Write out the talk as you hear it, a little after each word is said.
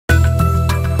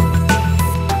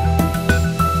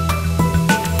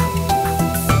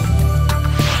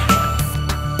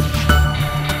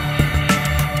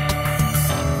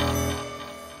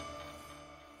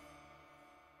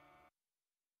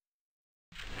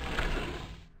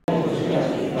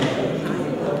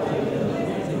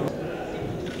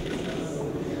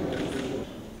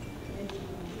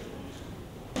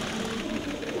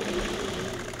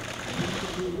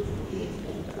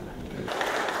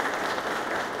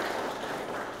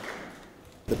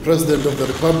the President of the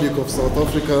Republic of South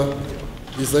Africa,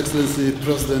 His Excellency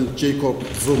President Jacob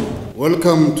Zuma.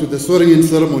 Welcome to the swearing-in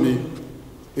ceremony.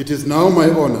 It is now my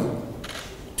honor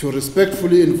to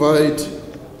respectfully invite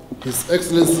His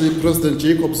Excellency President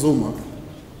Jacob Zuma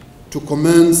to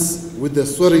commence with the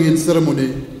swearing-in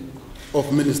ceremony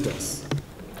of ministers.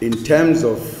 In terms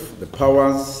of the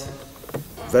powers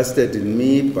vested in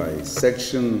me by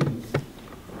Section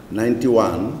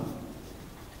 91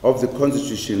 of the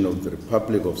Constitution of the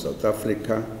Republic of South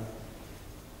Africa,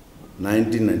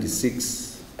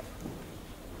 1996,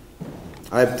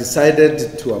 I have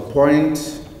decided to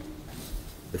appoint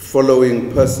the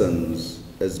following persons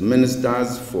as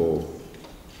ministers for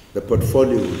the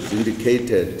portfolios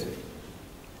indicated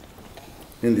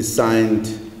in the signed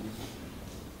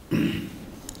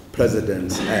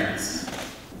President's Acts.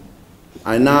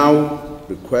 I now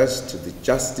request the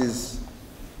Justice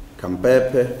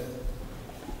Kampepe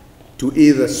to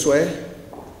either swear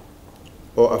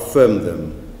or affirm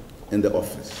them in the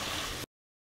office.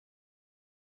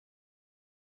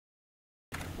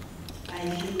 I,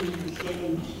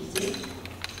 Mkhize,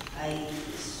 I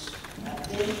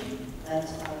affirm that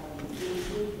I will be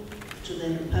faithful to the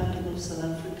Republic of South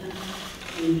Africa,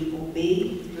 will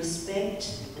obey, respect,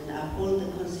 and uphold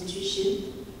the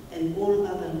Constitution and all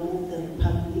other laws of the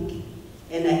Republic,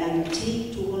 and I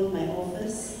undertake to hold my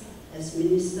office as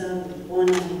Minister with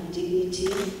honor and dignity,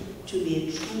 to be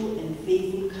a true and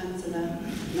faithful counsellor,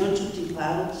 not to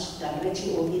divulge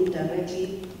directly or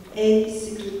indirectly any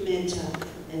secret matter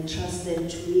entrusted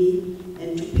to me,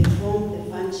 and to perform the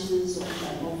functions of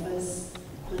my office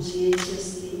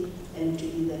conscientiously and to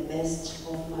be the best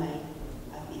of my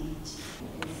ability.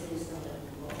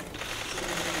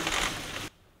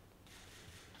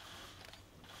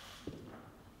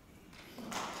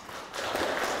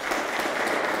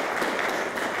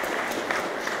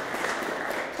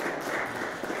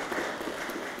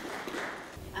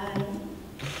 I,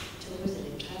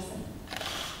 Tokozile Xasa,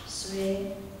 swear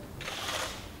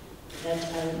that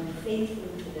I will be faithful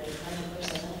to the Republic of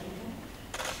South Africa,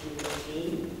 and obey,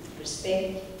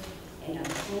 respect, and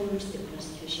uphold the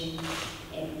Constitution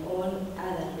and all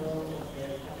other laws of the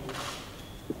Republic.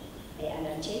 I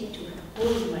undertake to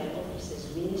hold my office as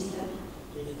Minister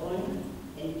with honor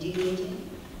and dignity,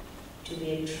 to be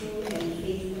a true and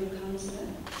faithful counsellor,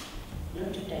 not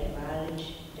to divulge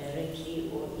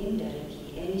directly or indirectly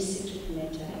any secret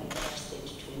matter entrusted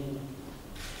to me,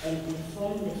 and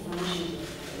perform the functions of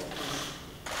my office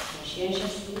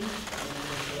conscientiously and to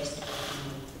the best of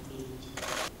my ability.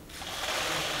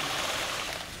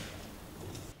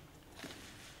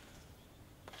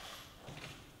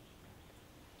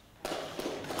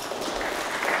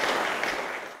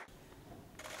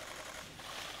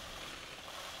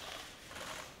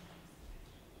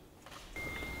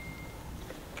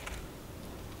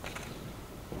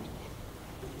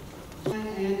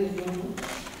 Ayanda,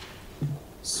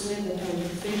 swear that I will be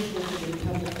faithful to the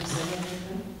Republic of South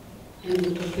Africa and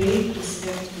will obey,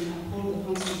 respect, and uphold the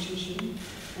Constitution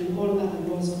and all other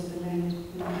laws of the land,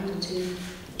 and undertake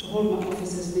to hold my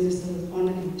office as Minister with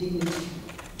honor and dignity,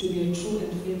 to be a true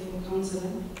and faithful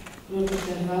counsellor, not to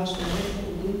divulge directly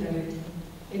or indirectly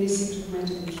any secret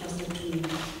matter entrusted to me,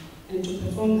 and to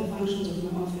perform the functions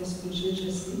of my office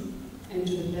conscientiously and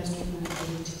to the best of my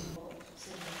ability.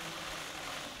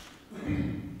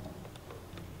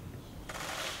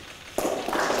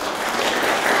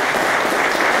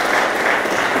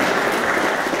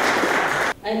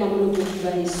 I, Mmamoloko,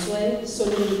 Kubayi, swear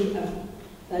solemnly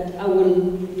that I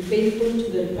will be faithful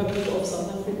to the Republic of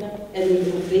South Africa and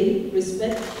will obey,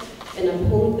 respect, and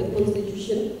uphold the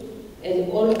Constitution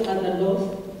and all other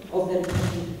laws of the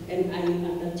Republic, and I will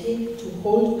undertake to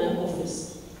hold my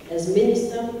office as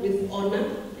Minister with honor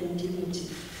and dignity,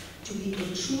 to be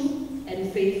a true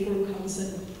and faithful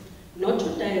counsellor, not to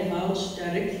divulge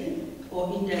directly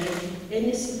or indirectly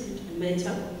any secret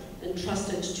matter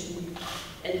entrusted to me,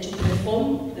 and to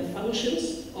perform the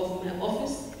functions of my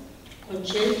office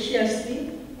conscientiously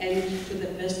and to the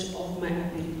best of my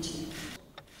ability.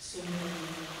 So,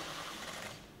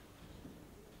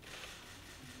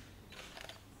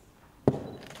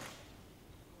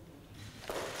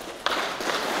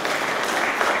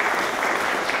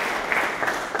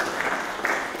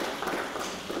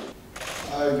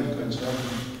 I, Nkhensani,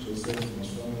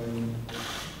 Maswanganyi,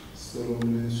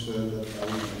 solemnly swear that I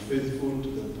will be faithful to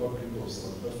the Republic of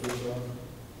South Africa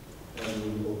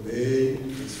and will obey,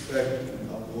 respect, and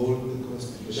uphold the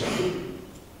Constitution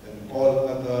and all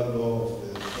other laws of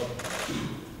the Republic.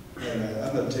 And I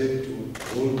undertake to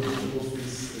hold the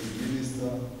office as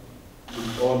Minister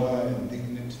with honor and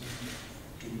dignity,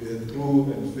 to be a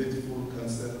true and faithful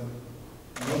counsellor,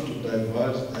 not to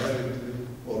divulge directly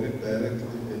or indirectly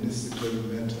any secret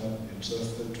matter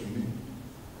entrusted to me,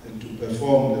 and to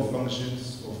perform the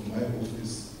functions of my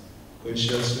office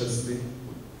conscientiously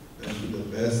and to the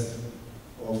best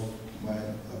of my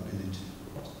ability.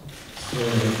 So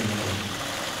help me God.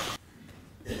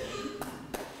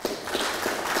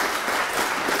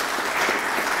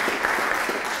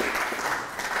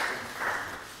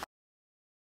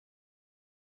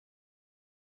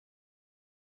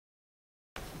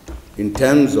 In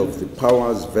terms of the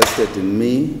powers vested in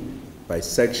me by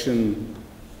Section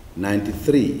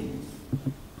 93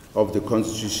 of the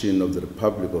Constitution of the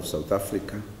Republic of South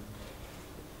Africa,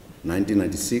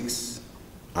 1996,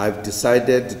 I've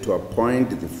decided to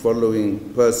appoint the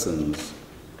following persons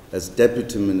as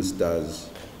Deputy Ministers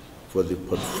for the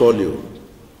portfolio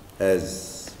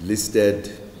as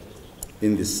listed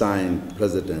in the signed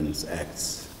President's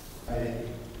Acts.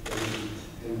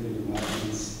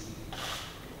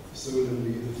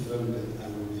 Solemnly affirm that I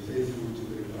will be faithful to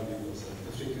the Republic of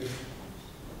South Africa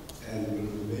and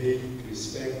will obey,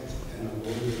 respect, and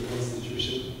uphold the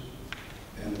Constitution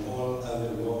and all other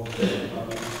laws of the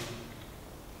Republic.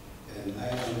 And I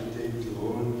undertake to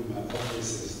hold my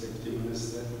office as Deputy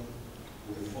Minister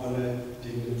with honor,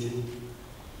 dignity,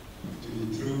 to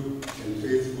be true and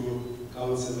faithful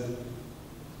counselor,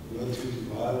 not to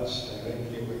divulge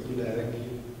directly or indirectly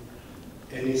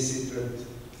any secret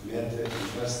matter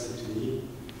entrusted to me,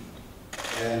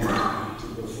 and to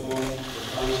perform the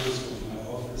functions of my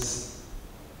office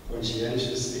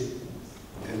conscientiously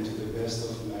and to the best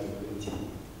of my ability.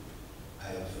 I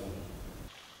affirm.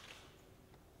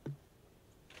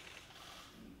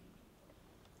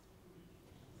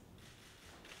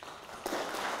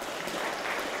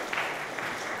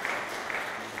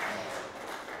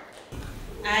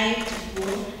 I,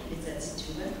 Dipuo,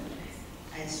 Letsatsi-Duba,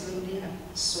 I solemnly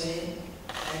swear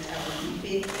that I will be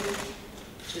faithful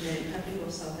to the Republic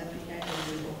of South Africa and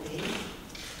will obey,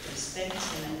 respect,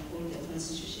 and uphold the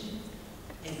Constitution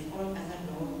and all other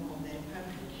laws of the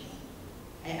Republic.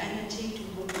 I undertake to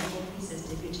hold my office as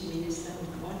Deputy Minister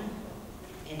with honor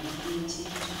and ability to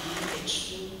be a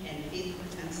true and faithful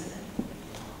counselor,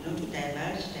 not to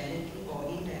divulge directly or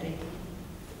indirectly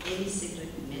any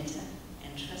secret matter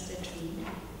entrusted to me,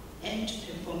 and to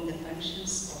perform the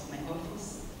functions of my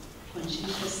office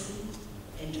conscientiously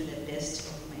and to the best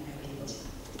of my ability.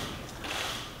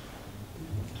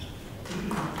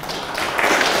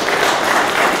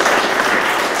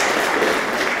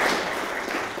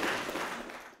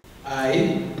 I,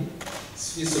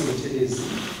 Sifiso Buthelezi,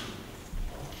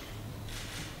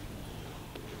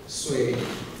 swear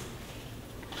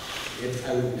that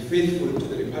I will be faithful to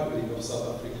the Republic of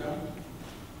South Africa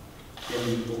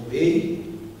and will obey,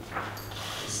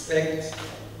 respect,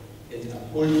 and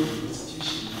uphold the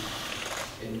Constitution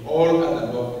and all other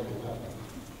laws of the Republic.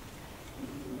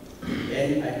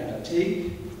 And I undertake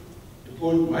to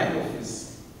hold my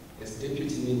office as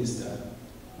Deputy Minister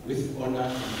with honor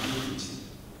and dignity,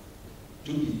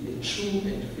 to be a true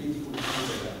and faithful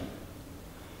counselor,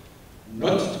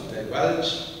 not to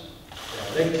divulge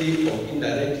directly or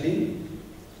indirectly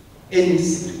any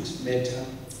secret matter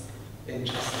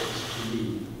entrusted to me,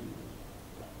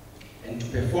 and to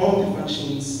perform the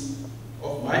functions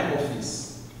of my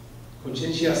office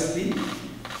conscientiously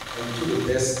and to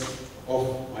the best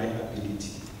of my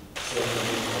ability. So help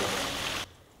me God.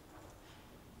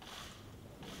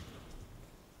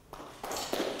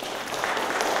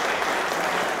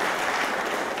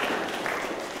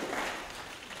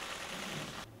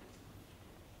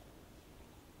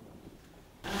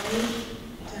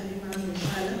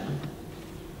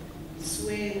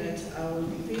 Swear that I will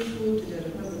be faithful to the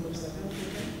Republic of South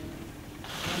Africa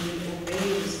and will obey,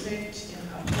 respect, and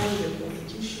uphold the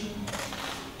Constitution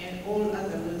and all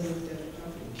other laws of the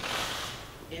Republic.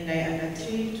 And I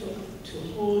undertake to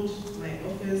hold my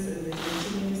office as the Deputy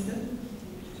Minister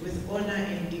with honor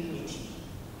and dignity,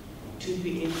 to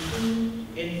be a true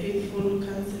and faithful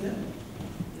counselor,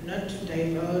 not to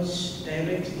divulge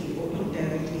directly or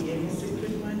indirectly any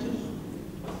secret matter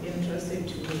entrusted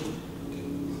to me,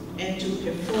 and to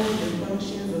perform the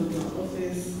functions of my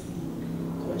office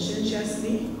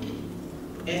conscientiously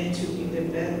and to the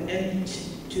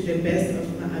best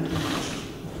of my ability.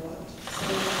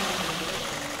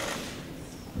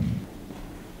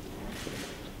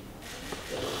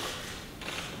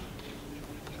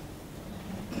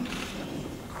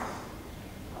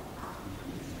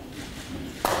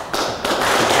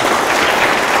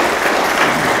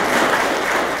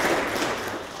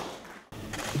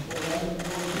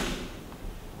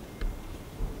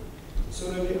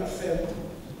 Solemnly affirm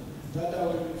that I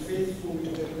will be faithful to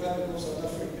the Republic of South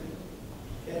Africa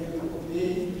and will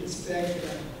obey, respect,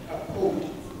 and uphold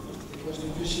the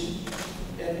Constitution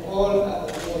and all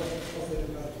other laws of the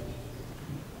Republic.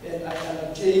 And I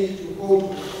undertake to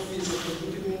hold the office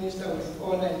of Deputy Minister with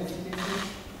honor and dignity,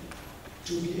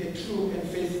 to be a true and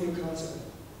faithful counsellor,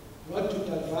 not to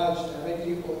divulge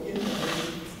directly or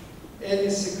indirectly any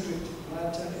secret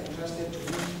matter entrusted to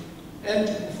me, and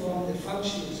to perform the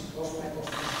functions of my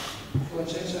office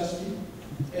conscientiously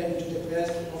and to the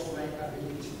best of my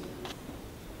ability.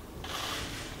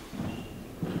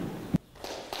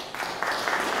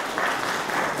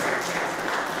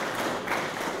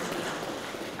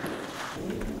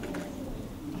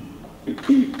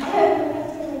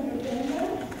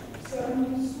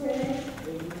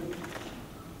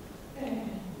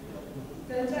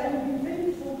 That I will be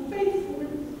faithful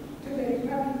to the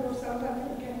Republic of South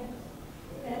Africa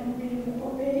and will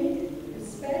obey,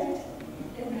 respect,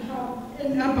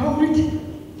 and uphold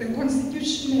the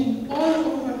Constitution and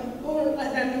all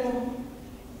other law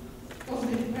of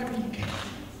the Republic.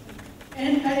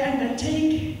 And I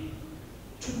undertake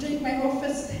to take my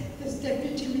office as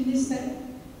Deputy Minister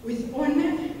with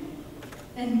honor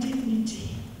and dignity,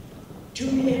 to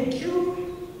be a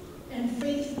true and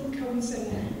faithful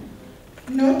counsellor,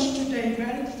 not to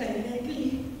divulge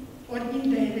directly or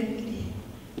indirectly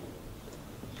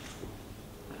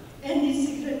any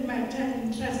secret matter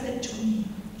entrusted to me,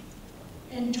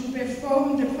 and to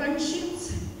perform the function